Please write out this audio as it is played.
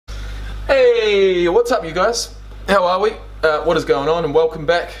Hey, what's up you guys? How are we? What is going on? And welcome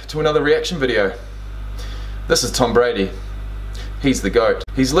back to another reaction video. This is Tom Brady. He's the GOAT.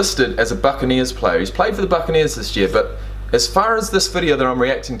 He's listed as a Buccaneers player. He's played for the Buccaneers this year, but as far as this video that I'm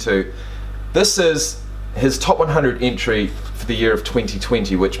reacting to, this is his top 100 entry for the year of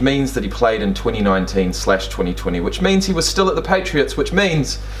 2020, which means that he played in 2019/2020, which means he was still at the Patriots, which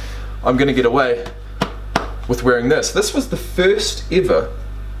means I'm gonna get away with wearing this. This was the first ever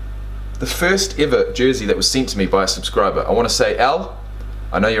jersey that was sent to me by a subscriber. I want to say, Al,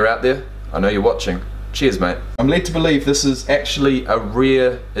 I know you're out there, I know you're watching. Cheers, mate. I'm led to believe this is actually a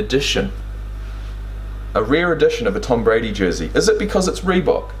rare edition. A rare edition of a Tom Brady jersey. Is it because it's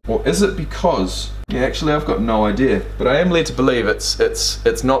Reebok? Or is it because... Yeah, actually I've got no idea. But I am led to believe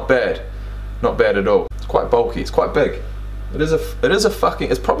it's not bad. Not bad at all. It's quite bulky, it's quite big.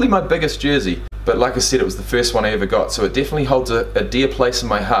 It's probably my biggest jersey. But like I said, it was the first one I ever got, so it definitely holds a dear place in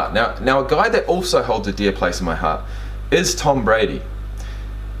my heart. Now a guy that also holds a dear place in my heart is Tom Brady.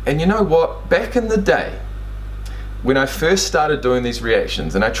 And you know what? Back in the day, when I first started doing these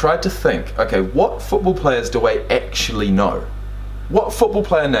reactions, and I tried to think, okay, what football players do I actually know? What football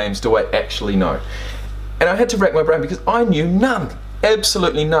player names do I actually know? And I had to rack my brain because I knew none.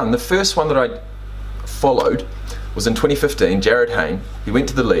 Absolutely none. The first one that I followed was in 2015, Jared Hayne. He went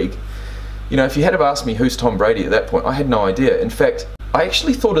to the league. You know, if you had have asked me who's Tom Brady at that point, I had no idea. In fact, I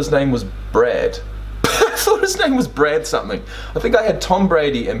actually thought his name was Brad. I thought his name was Brad something. I think I had Tom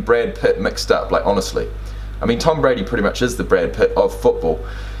Brady and Brad Pitt mixed up, like honestly. I mean, Tom Brady pretty much is the Brad Pitt of football.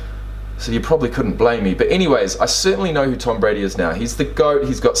 So you probably couldn't blame me. But anyways, I certainly know who Tom Brady is now. He's the GOAT,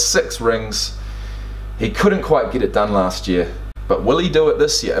 he's got 6 rings. He couldn't quite get it done last year. But will he do it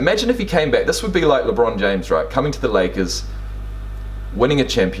this year? Imagine if he came back. This would be like LeBron James, right? Coming to the Lakers, winning a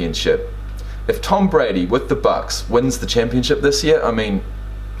championship. If Tom Brady with the Bucks wins the championship this year, I mean,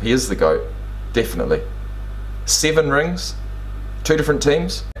 he is the GOAT, definitely. 7 rings, 2 different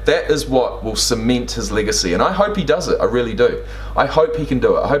teams. That is what will cement his legacy, and I hope he does it, I really do. I hope he can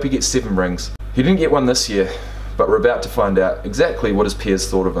do it. I hope he gets 7 rings. He didn't get one this year, but we're about to find out exactly what his peers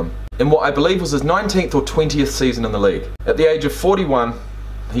thought of him. In what I believe was his 19th or 20th season in the league. At the age of 41,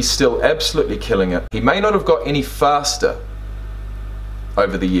 he's still absolutely killing it. He may not have got any faster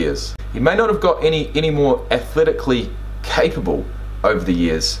over the years. He may not have got any more athletically capable over the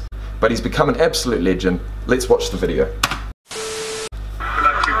years, but he's become an absolute legend. Let's watch the video. Good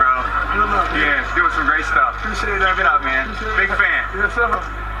luck to you, bro. Yeah, doing some great stuff. Appreciate that. Keep it up, man. Big fan. Yes, sir.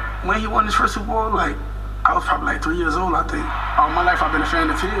 When he won his first Super Bowl, like, I was probably like 3 years old, I think. All my life I've been a fan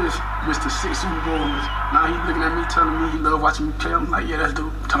of his. Missed the 6 Super Bowls. Now he's looking at me, telling me he loved watching me play. I'm like, yeah, that's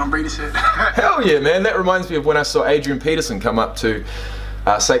dope. Tom Brady said. Hell yeah, man. That reminds me of when I saw Adrian Peterson come up to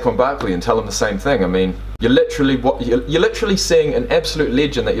Saquon Barkley and tell him the same thing. I mean, you're literally seeing an absolute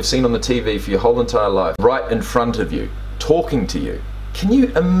legend that you've seen on the TV for your whole entire life right in front of you, talking to you. Can you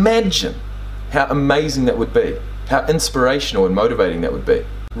imagine how amazing that would be? How inspirational and motivating that would be?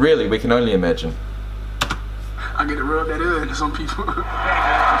 Really, we can only imagine. I get to rub that in to some people. I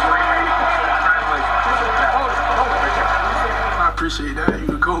appreciate that. You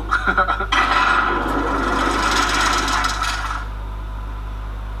the GOAT.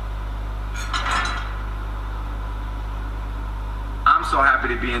 So happy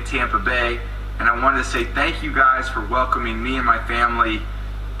to be in Tampa Bay, and I wanted to say thank you guys for welcoming me and my family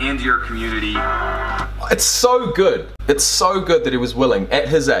into your community. It's so good. It's so good that he was willing, at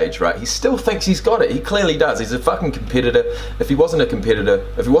his age, right? He still thinks he's got it. He clearly does. He's a fucking competitor. If he wasn't a competitor,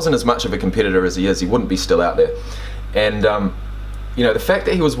 if he wasn't as much of a competitor as he is, he wouldn't be still out there. And, you know, the fact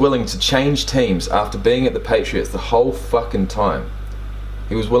that he was willing to change teams after being at the Patriots the whole fucking time.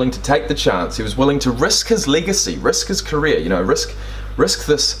 He was willing to take the chance. He was willing to risk his legacy, risk his career, you know, risk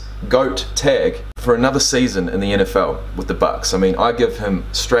this GOAT tag for another season in the NFL with the Bucks. I mean, I give him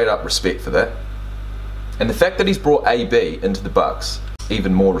straight up respect for that. And the fact that he's brought AB into the Bucks,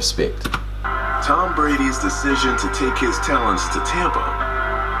 even more respect. Tom Brady's decision to take his talents to Tampa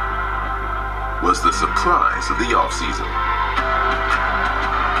was the surprise of the offseason.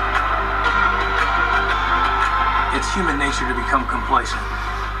 It's human nature to become complacent.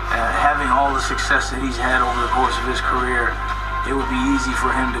 Having all the success that he's had over the course of his career, it would be easy for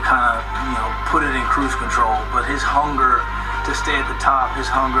him to kind of, you know, put it in cruise control. But his hunger to stay at the top,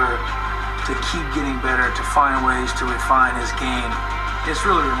 his hunger to keep getting better, to find ways to refine his game, it's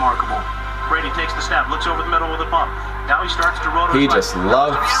really remarkable. Brady takes the snap, looks over the middle with a bump. Now he starts to roll. He just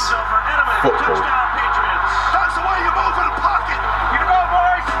loves football. That's the way you move in the pocket. You go,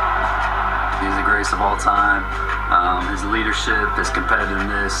 boys. He's the greatest of all time. His leadership, his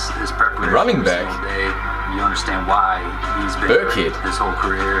competitiveness, his preparation running back. every single day. You understand why he's been great his whole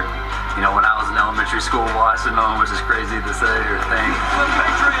career. you know, when I was in elementary school watching them, which is crazy to say or think. The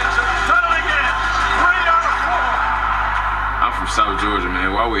Patriots have done it again. 3 out of 4. I'm from South Georgia,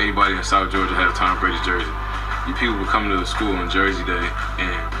 man. Why would anybody in South Georgia have Tom Brady's jersey? You people would come to the school on Jersey Day,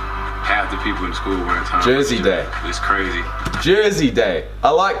 and half the people in the school wearing Tom Jersey Brady's Day. It's crazy. Jersey Day. I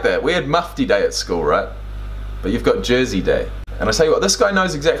like that. We had Mufti Day at school, right? But you've got Jersey Day. And I tell you what, this guy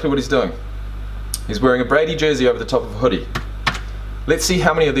knows exactly what he's doing. He's wearing a Brady jersey over the top of a hoodie. Let's see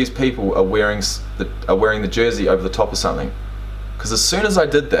how many of these people are wearing the jersey over the top of something. Because as soon as I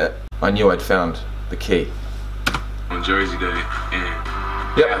did that, I knew I'd found the key. On Jersey Day, and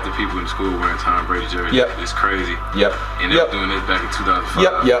half the people in the school wearing Tom Brady's jersey. It's crazy. And they're doing this back in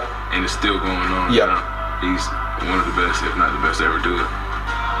 2005. And it's still going on now. He's one of the best, if not the best, to ever do it.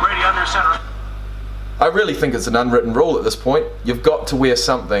 Brady under center. I really think it's an unwritten rule at this point. You've got to wear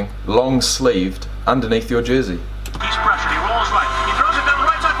something long-sleeved underneath your jersey. He's pressured. He rolls right. He throws it down the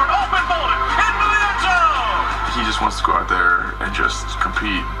right side for an open Bolden. Into the end zone. He just wants to go out there and just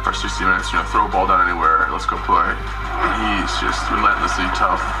compete for 60 minutes, you know, throw a ball down anywhere, let's go play. And he's just relentlessly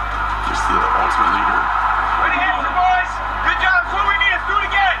tough, just the ultimate leader. Ready, hands, boys. Good job. That's what we need. Let's do it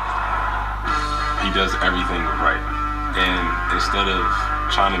again. He does everything right. And instead of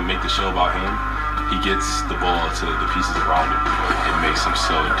trying to make the show about him, he gets the ball to the pieces around him. It makes him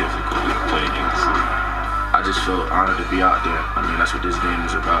so difficult to play against. I just feel honored to be out there. I mean, that's what this game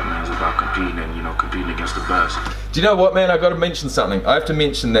is about, man. It's about competing and, you know, competing against the best. Do you know what, man? I got to mention something. I have to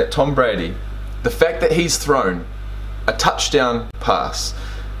mention that Tom Brady, the fact that he's thrown a touchdown pass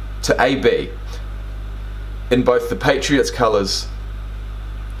to AB in both the Patriots colours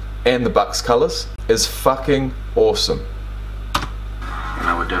and the Bucks colours is fucking awesome. And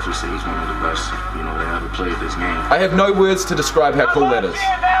I would definitely say he's one of the best, you know, that ever played this game. I have no words to describe how cool that is.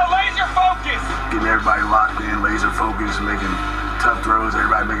 Now, laser focus. Getting everybody locked in, laser focused, making tough throws,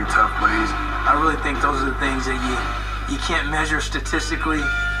 everybody making tough plays. I really think those are the things that you can't measure statistically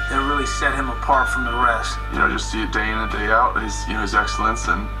that really set him apart from the rest. You know, just see it day in and day out, his excellence,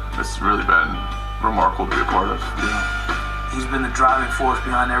 and it's really been remarkable to be a part of. He's been the driving force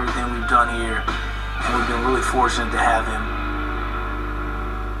behind everything we've done here, and we've been really fortunate to have him.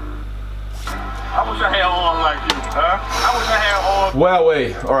 I wish I had arms like you, huh? I wish I had arms.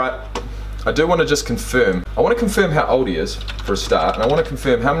 Wowee, alright. I do want to just confirm. I want to confirm how old he is, for a start, and I want to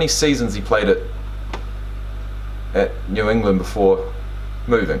confirm how many seasons he played at New England before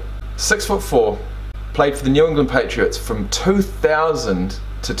moving. 6'4", played for the New England Patriots from 2000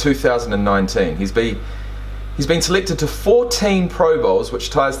 to 2019. He's been selected to 14 Pro Bowls, which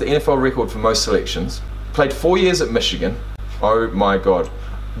ties the NFL record for most selections. Played 4 years at Michigan. Oh my god.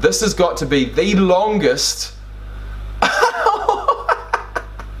 This has got to be the longest.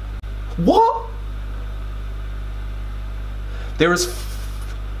 What? There's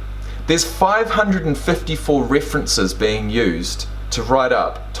 554 references being used to write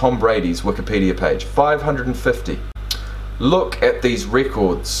up Tom Brady's Wikipedia page. 550. Look at these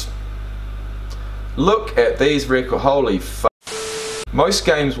records. Look at these records. Holy fuck. Most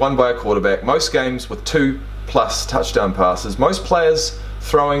games won by a quarterback. Most games with 2+ touchdown passes. Most players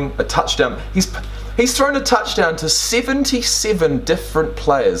throwing a touchdown. He's thrown a touchdown to 77 different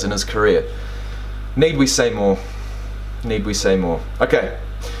players in his career. Need we say more? Need we say more? Okay,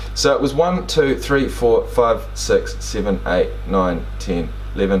 so it was 1, 2, 3, 4, 5, 6, 7, 8, 9, 10,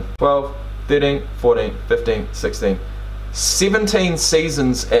 11, 12, 13, 14, 15, 16, 17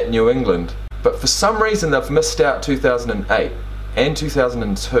 seasons at New England. But for some reason they've missed out 2008 and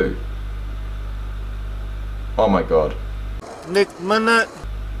 2002. Oh my god. Nick Minute.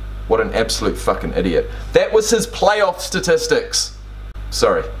 What an absolute fucking idiot. That was his playoff statistics.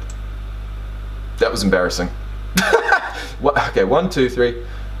 Sorry. That was embarrassing. Okay, 1, 2, 3,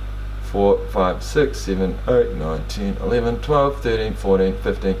 4, 5, 6, 7, 8, 9, 10, 11, 12, 13, 14,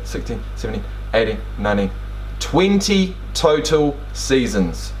 15, 16, 17, 18, 19, 20 total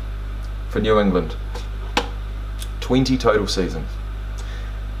seasons for New England. 20 total seasons.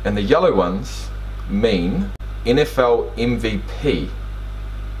 And the yellow ones mean NFL MVP.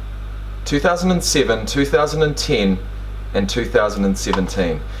 2007, 2010, and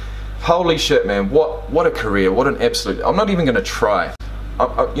 2017. Holy shit, man, what a career, what an absolute... I'm not even going to try.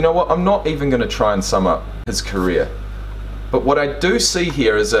 You know what, I'm not even going to try and sum up his career. But what I do see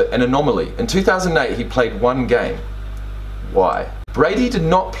here is an anomaly. In 2008, he played 1 game. Why? Brady did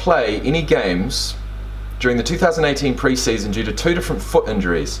not play any games during the 2018 preseason due to 2 different foot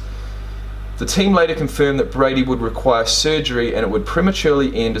injuries. The team later confirmed that Brady would require surgery and it would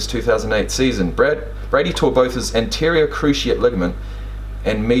prematurely end his 2008 season. Brady tore both his anterior cruciate ligament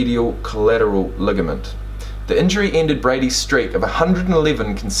and medial collateral ligament. The injury ended Brady's streak of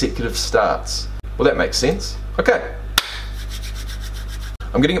 111 consecutive starts. Well, that makes sense. Okay.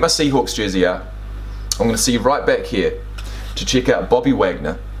 I'm going to get my Seahawks jersey out. I'm going to see you right back here to check out Bobby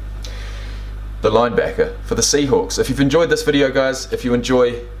Wagner, the linebacker for the Seahawks. If you've enjoyed this video, guys, if you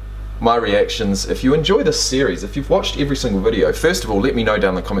enjoy my reactions, if you enjoy this series, if you've watched every single video, first of all, let me know down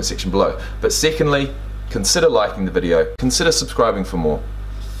in the comment section below. But secondly, consider liking the video, consider subscribing for more,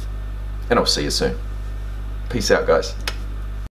 and I'll see you soon. Peace out, guys.